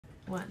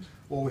one.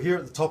 Well, we're here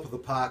at the top of the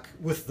park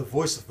with the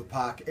voice of the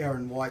park,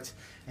 Aaron White,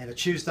 and a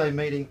Tuesday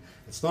meeting.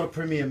 It's not a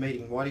premier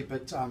meeting, Whitey,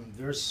 but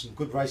there is some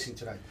good racing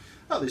today.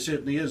 Oh, there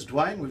certainly is,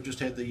 Dwayne. We've just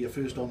had the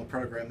first on the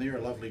program there.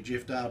 A lovely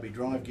Jeff Darby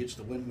drive gets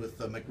the win with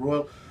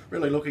McRoyal.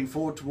 Really looking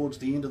forward towards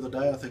the end of the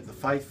day. I think the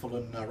Faithful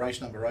in race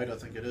number 8, I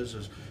think it is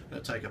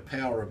going to take a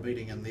power of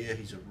beating in there.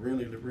 He's a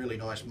really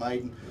nice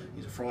maiden.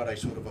 He's a Friday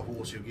sort of a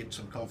horse. He'll get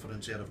some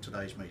confidence out of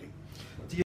today's meeting.